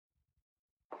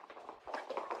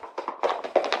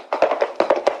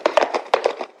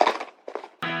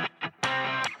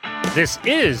This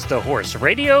is the Horse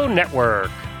Radio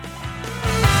Network.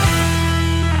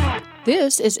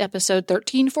 This is episode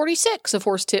 1346 of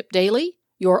Horse Tip Daily,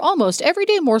 your almost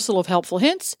everyday morsel of helpful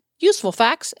hints, useful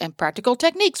facts, and practical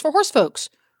techniques for horse folks.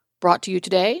 Brought to you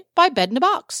today by Bed in a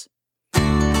Box.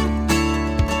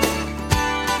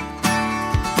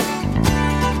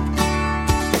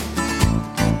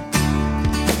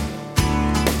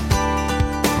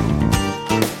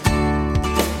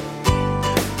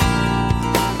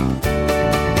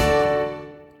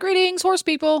 Greetings, horse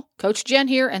people. Coach Jen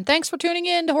here, and thanks for tuning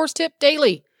in to Horse Tip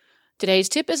Daily. Today's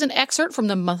tip is an excerpt from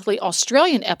the monthly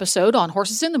Australian episode on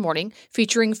Horses in the Morning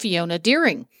featuring Fiona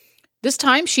Deering. This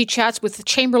time, she chats with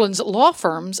Chamberlain's law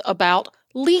firms about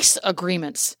lease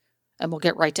agreements. And we'll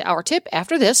get right to our tip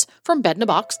after this from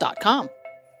bedinabox.com.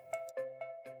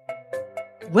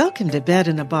 Welcome to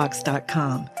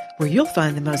bedinabox.com, where you'll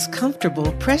find the most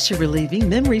comfortable, pressure-relieving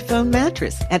memory foam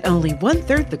mattress at only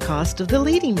 1/3 the cost of the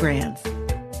leading brands.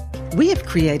 We have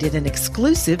created an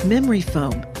exclusive memory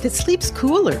foam that sleeps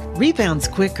cooler, rebounds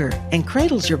quicker, and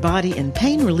cradles your body in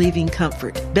pain-relieving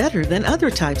comfort better than other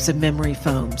types of memory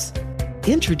foams.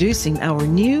 Introducing our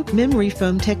new memory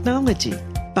foam technology.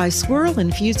 By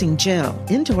swirl-infusing gel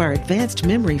into our advanced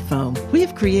memory foam, we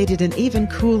have created an even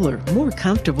cooler, more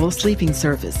comfortable sleeping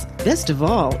surface. Best of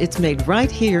all, it's made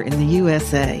right here in the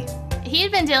USA. He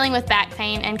had been dealing with back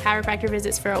pain and chiropractor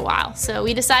visits for a while, so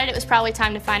we decided it was probably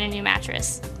time to find a new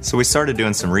mattress. So we started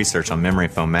doing some research on memory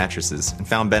foam mattresses and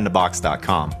found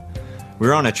bedinabox.com. We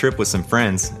were on a trip with some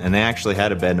friends, and they actually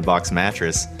had a bed-in-a-box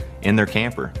mattress in their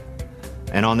camper.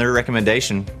 And on their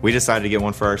recommendation, we decided to get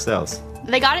one for ourselves.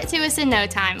 They got it to us in no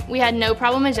time. We had no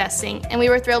problem adjusting, and we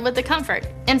were thrilled with the comfort.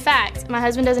 In fact, my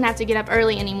husband doesn't have to get up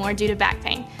early anymore due to back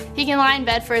pain. He can lie in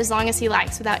bed for as long as he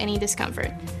likes without any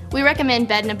discomfort. We recommend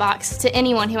Bed in a Box to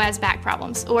anyone who has back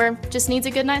problems or just needs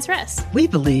a good night's rest. We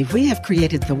believe we have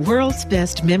created the world's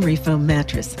best memory foam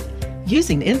mattress.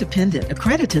 Using independent,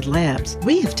 accredited labs,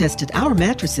 we have tested our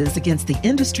mattresses against the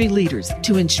industry leaders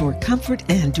to ensure comfort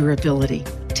and durability.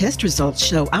 Test results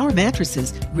show our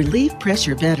mattresses relieve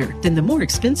pressure better than the more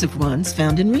expensive ones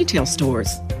found in retail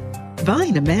stores.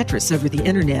 Buying a mattress over the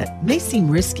internet may seem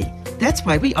risky. That's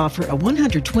why we offer a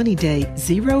 120-day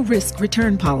zero-risk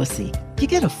return policy. You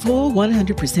get a full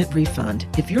 100% refund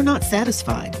if you're not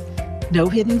satisfied. No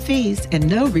hidden fees and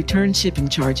no return shipping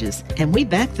charges, and we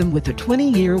back them with a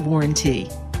 20-year warranty.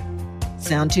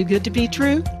 Sound too good to be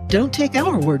true? Don't take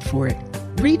our word for it.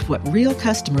 Read what real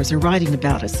customers are writing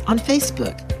about us on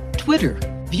Facebook, Twitter,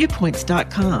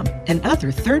 Viewpoints.com, and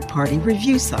other third-party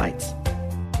review sites.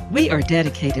 We are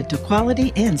dedicated to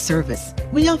quality and service.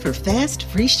 We offer fast,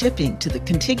 free shipping to the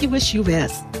contiguous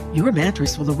U.S. Your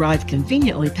mattress will arrive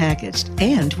conveniently packaged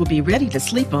and will be ready to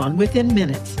sleep on within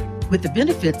minutes. With the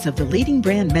benefits of the leading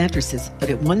brand mattresses, but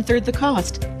at 1/3 the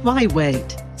cost, why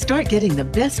wait? Start getting the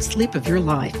best sleep of your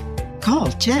life. Call,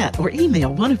 chat, or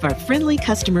email one of our friendly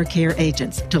customer care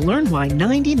agents to learn why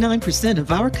 99%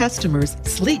 of our customers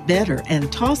sleep better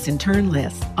and toss and turn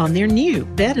less on their new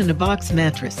Bed in a Box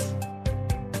mattress.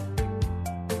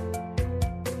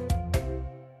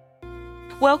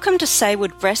 Welcome to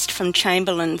Saywood Breast from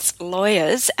Chamberlain's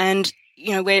Lawyers, and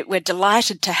we're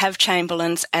delighted to have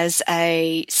Chamberlain's as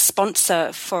a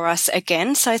sponsor for us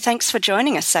again. So thanks for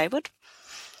joining us, Saywood.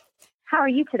 How are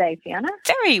you today, Fiona?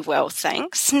 Very well,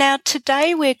 thanks. Now,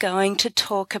 today we're going to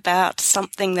talk about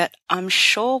something that I'm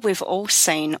sure we've all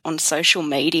seen on social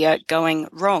media going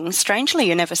wrong. Strangely,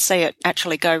 you never see it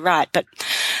actually go right, but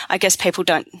I guess people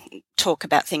don't talk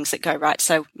about things that go right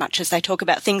so much as they talk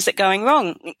about things that go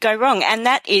wrong, and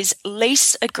that is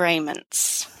lease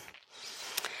agreements.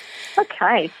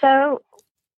 Okay, so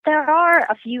there are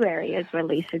a few areas where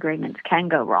lease agreements can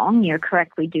go wrong. You're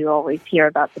correct, we do always hear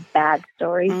about the bad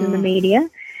stories in the media.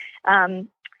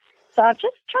 So I've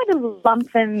just tried to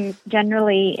lump them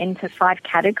generally into 5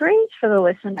 categories for the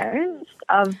listeners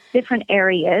of different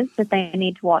areas that they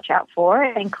need to watch out for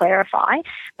and clarify.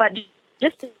 But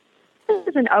just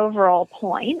as an overall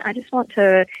point, I just want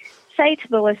to say to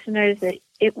the listeners that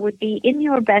it would be in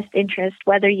your best interest,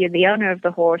 whether you're the owner of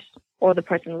the horse or the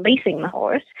person leasing the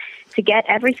horse, to get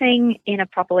everything in a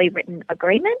properly written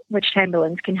agreement, which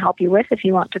Chamberlain's can help you with if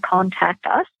you want to contact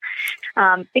us,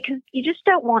 because you just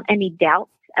don't want any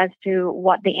doubts as to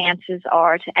what the answers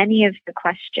are to any of the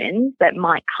questions that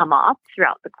might come up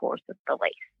throughout the course of the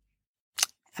lease.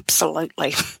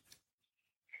 Absolutely.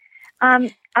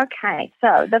 Okay,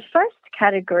 so the first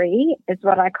category is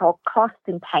what I call cost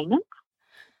and payment.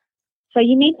 So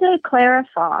you need to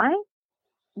clarify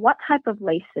what type of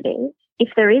lease it is, if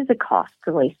there is a cost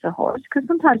to lease a horse, because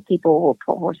sometimes people will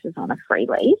put horses on a free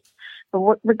lease,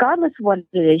 But regardless of what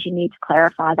it is, you need to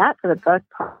clarify that so that both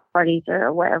parties are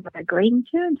aware of what they're agreeing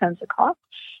to in terms of cost.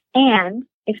 And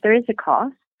if there is a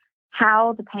cost,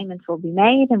 how the payments will be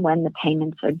made and when the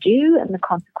payments are due and the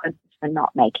consequences for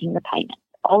not making the payment.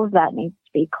 All of that needs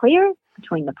to be clear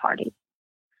between the parties.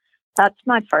 That's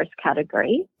my first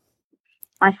category.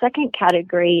 My second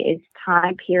category is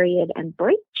time period and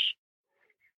breach.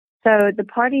 So the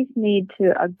parties need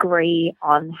to agree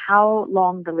on how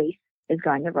long the lease is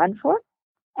going to run for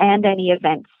and any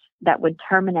events that would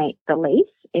terminate the lease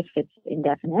if it's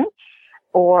indefinite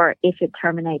or if it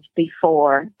terminates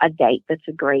before a date that's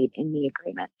agreed in the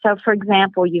agreement. So, for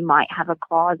example, you might have a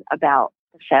clause about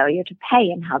the failure to pay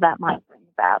and how that might bring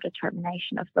about a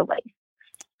termination of the lease.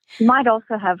 You might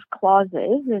also have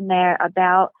clauses in there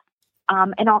about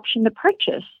an option to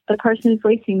purchase. The person who's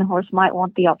leasing the horse might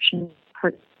want the option to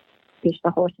purchase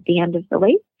the horse at the end of the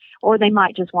lease, or they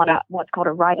might just want what's called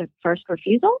a right of first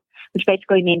refusal, which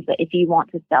basically means that if you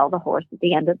want to sell the horse at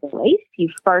the end of the lease, you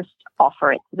first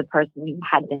offer it to the person who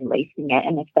had been leasing it,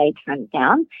 and if they turn it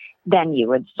down, then you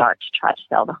would start to try to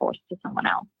sell the horse to someone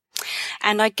else.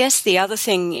 And I guess the other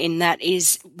thing in that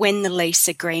is when the lease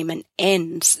agreement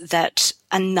ends, that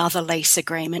another lease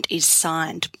agreement is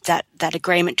signed. That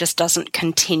agreement just doesn't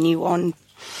continue on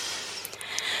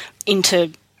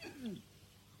into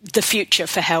the future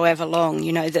for however long.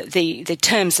 You know, the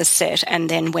terms are set, and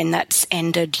then when that's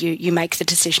ended, you make the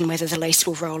decision whether the lease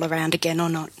will roll around again or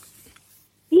not.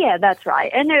 Yeah, that's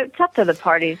right. And it's up to the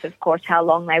parties, of course, how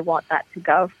long they want that to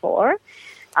go for.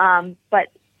 But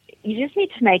you just need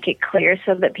to make it clear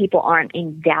so that people aren't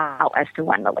in doubt as to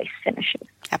when the lease finishes.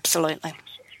 Absolutely.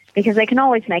 Because they can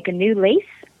always make a new lease,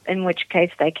 in which case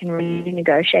they can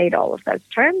renegotiate all of those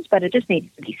terms, but it just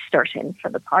needs to be certain for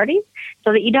the parties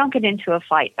so that you don't get into a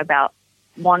fight about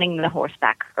wanting the horse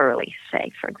back early,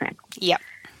 say, for example. Yep.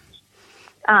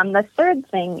 The third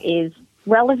thing is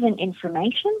relevant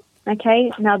information,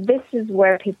 okay? Now, this is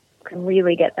where people can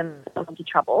really get themselves into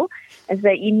trouble, is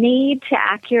that you need to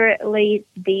accurately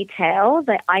detail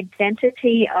the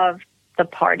identity of the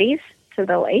parties to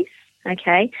the lease,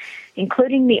 okay,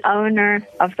 including the owner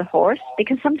of the horse,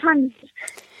 because sometimes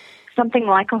something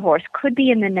like a horse could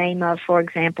be in the name of, for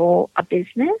example, a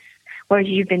business, whereas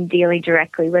you've been dealing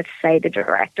directly with, say, the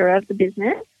director of the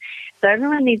business. So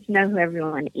everyone needs to know who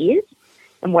everyone is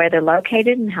and where they're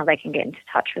located and how they can get into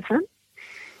touch with them.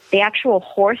 The actual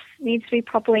horse needs to be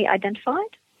properly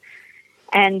identified,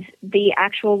 and the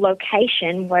actual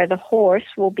location where the horse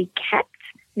will be kept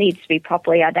needs to be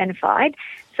properly identified,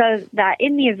 so that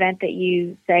in the event that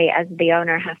you, say, as the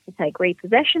owner, have to take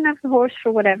repossession of the horse for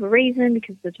whatever reason,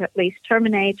 because the lease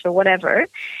terminates or whatever,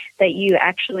 that you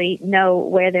actually know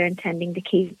where they're intending to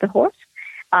keep the horse.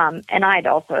 And I'd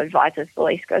also advise, as the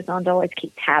lease goes on, to always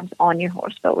keep tabs on your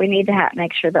horse, but we need to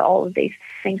make sure that all of these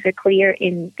things are clear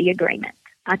in the agreement.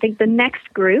 I think the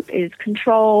next group is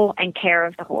control and care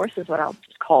of the horse, is what I'll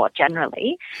just call it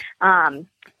generally.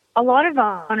 A lot of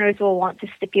owners will want to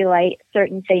stipulate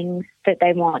certain things that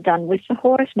they want done with the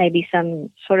horse, maybe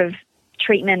some sort of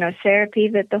treatment or therapy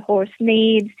that the horse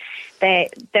needs. There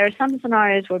are some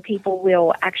scenarios where people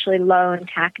will actually loan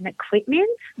tack and equipment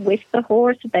with the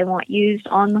horse that they want used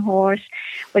on the horse,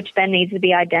 which then needs to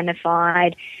be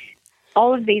identified.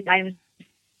 All of these items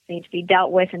need to be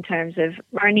dealt with in terms of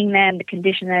earning them, the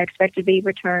condition they're expected to be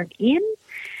returned in.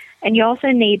 And you also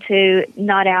need to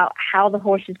nut out how the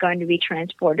horse is going to be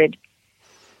transported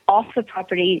off the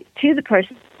property to the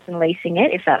person leasing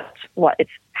it, if that's what is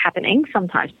happening.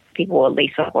 Sometimes people will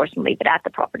lease a horse and leave it at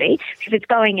the property. If it's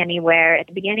going anywhere at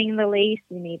the beginning of the lease,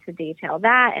 you need to detail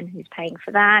that and who's paying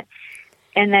for that.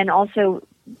 And then also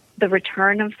the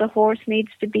return of the horse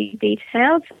needs to be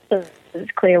detailed, so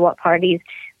it's clear what parties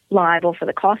liable for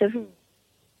the cost of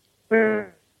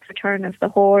return of the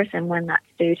horse and when that's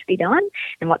due to be done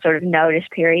and what sort of notice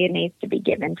period needs to be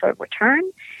given for return.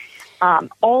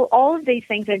 All of these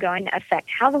things are going to affect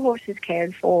how the horse is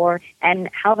cared for and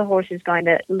how the horse is going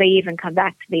to leave and come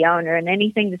back to the owner, and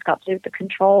anything that's got to do with the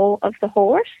control of the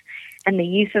horse and the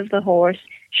use of the horse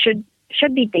should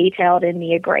be detailed in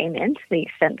the agreement to the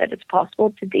extent that it's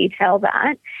possible to detail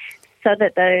that, so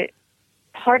that the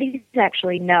parties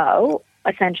actually know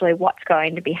essentially what's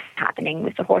going to be happening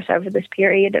with the horse over this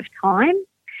period of time.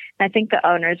 And I think the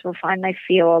owners will find they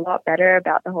feel a lot better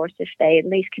about the horse if they at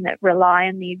least can rely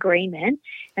on the agreement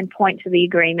and point to the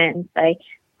agreement and say,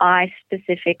 I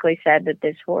specifically said that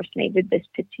this horse needed this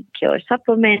particular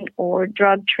supplement or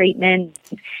drug treatment,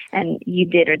 and you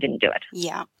did or didn't do it.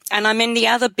 Yeah. And I mean, the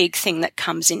other big thing that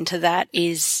comes into that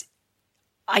is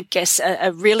I guess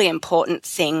a really important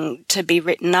thing to be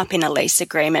written up in a lease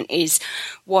agreement is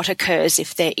what occurs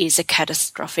if there is a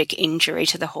catastrophic injury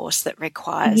to the horse that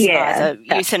requires either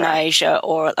euthanasia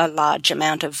or a large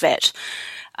amount of vet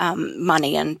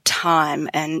money and time,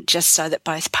 and just so that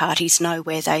both parties know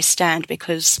where they stand,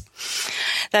 because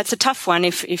that's a tough one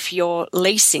if you're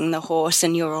leasing the horse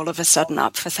and you're all of a sudden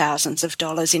up for thousands of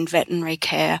dollars in veterinary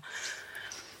care.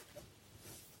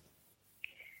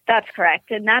 That's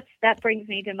correct. And that brings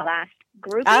me to my last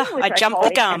grouping. I jumped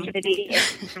the gun.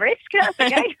 Risk.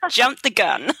 Okay. Jumped the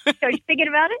gun. So you're thinking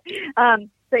about it?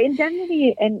 So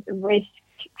indemnity and risk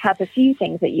has a few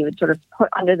things that you would sort of put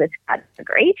under this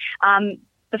category.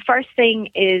 The first thing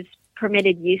is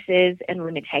permitted uses and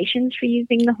limitations for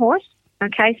using the horse.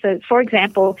 Okay, so for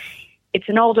example, it's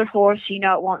an older horse, you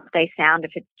know it won't stay sound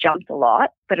if it jumps a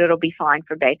lot, but it'll be fine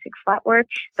for basic flat work.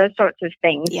 Those sorts of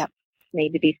things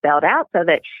need to be spelled out so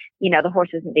that, you know, the horse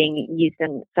isn't being used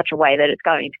in such a way that it's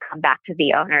going to come back to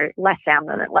the owner less sound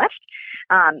than it left.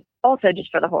 Also, just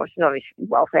for the horse's obviously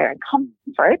welfare and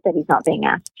comfort, that he's not being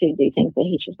asked to do things that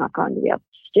he's just not going to be able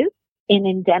to do. In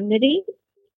indemnity,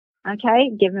 okay,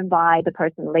 given by the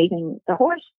person leasing the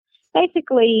horse,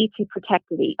 basically to protect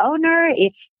the owner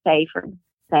if, say, for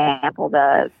example,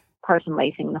 the person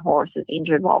leasing the horse is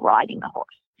injured while riding the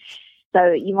horse.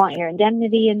 So you want your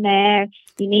indemnity in there.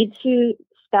 You need to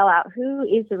spell out who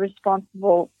is the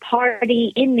responsible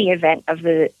party in the event of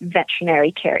the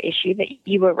veterinary care issue that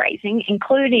you were raising,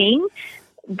 including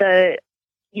the,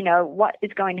 you know, what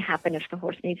is going to happen if the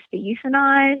horse needs to be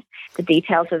euthanized, the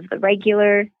details of the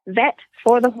regular vet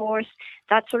for the horse.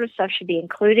 That sort of stuff should be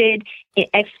included.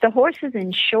 If the horse is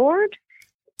insured,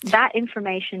 that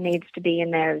information needs to be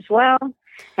in there as well.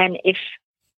 And if,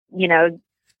 you know,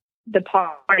 the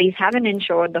parties haven't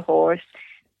insured the horse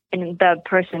and the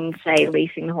person, say,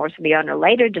 leasing the horse or the owner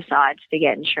later decides to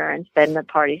get insurance, then the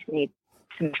parties need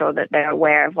to make sure that they're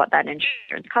aware of what that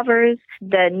insurance covers.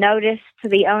 The notice to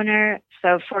the owner.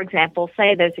 So, for example,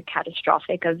 say there's a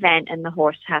catastrophic event and the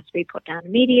horse has to be put down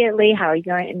immediately. How are you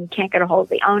going? And you can't get a hold of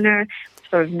the owner. What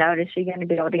sort of notice are you going to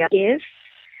be able to give?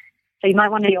 So you might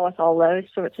want to deal with all those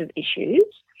sorts of issues.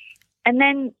 And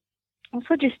then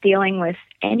also just dealing with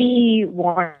any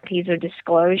warranties or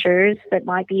disclosures that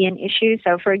might be an issue.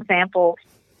 So, for example,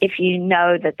 if you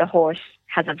know that the horse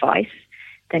has a vice,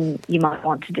 then you might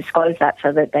want to disclose that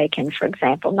so that they can, for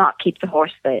example, not keep the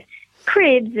horse that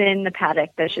cribs in the paddock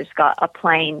that's just got a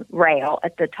plain rail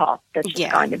at the top that's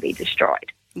just going to be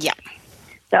destroyed. Yeah.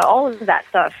 So all of that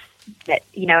stuff that,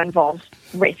 you know, involves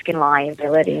risk and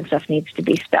liability and stuff needs to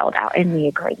be spelled out in the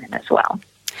agreement as well.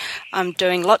 I'm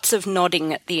doing lots of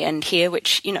nodding at the end here,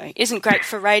 which, you know, isn't great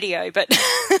for radio, but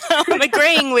I'm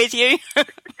agreeing with you.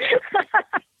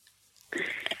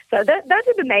 So those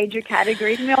are the major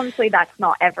categories. I mean, obviously, that's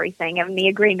not everything, and the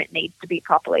agreement needs to be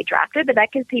properly drafted, but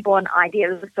that gives people an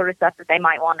idea of the sort of stuff that they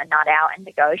might want to nut out and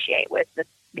negotiate with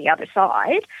the other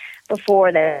side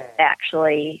before they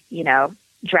actually, you know,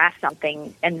 draft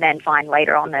something and then find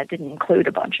later on that it didn't include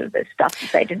a bunch of this stuff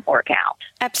that they didn't work out.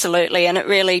 Absolutely, and it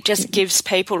really just gives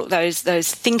people those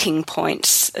thinking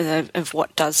points of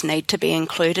what does need to be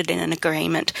included in an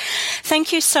agreement.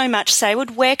 Thank you so much,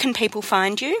 Sayward. Where can people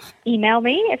find you? Email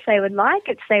me if they would like.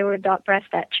 It's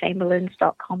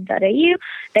sayward.breast@chamberlains.com.au.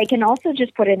 They can also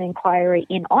just put an inquiry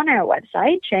in on our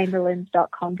website,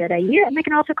 chamberlains.com.au, and they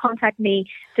can also contact me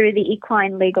through the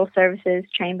Equine Legal Services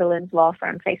Chamberlains Law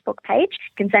Firm Facebook page.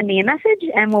 You can send me a message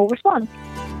and we'll respond.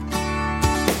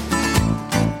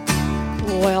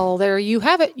 Well, there you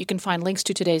have it. You can find links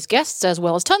to today's guests as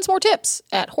well as tons more tips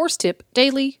at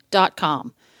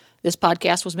horsetipdaily.com. This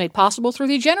podcast was made possible through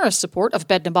the generous support of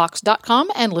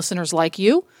bedinbox.com and listeners like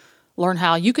you. Learn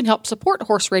how you can help support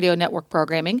Horse Radio Network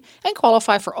programming and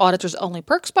qualify for auditors only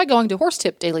perks by going to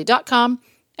horsetipdaily.com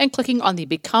and clicking on the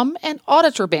Become an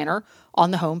Auditor banner on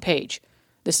the home page.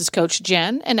 This is Coach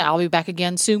Jen, and I'll be back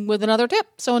again soon with another tip.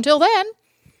 So until then,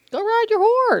 go ride your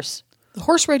horse. The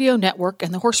Horse Radio Network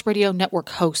and the Horse Radio Network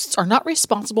hosts are not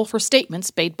responsible for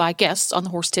statements made by guests on the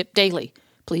Horse Tip Daily.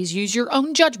 Please use your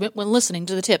own judgment when listening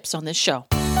to the tips on this show.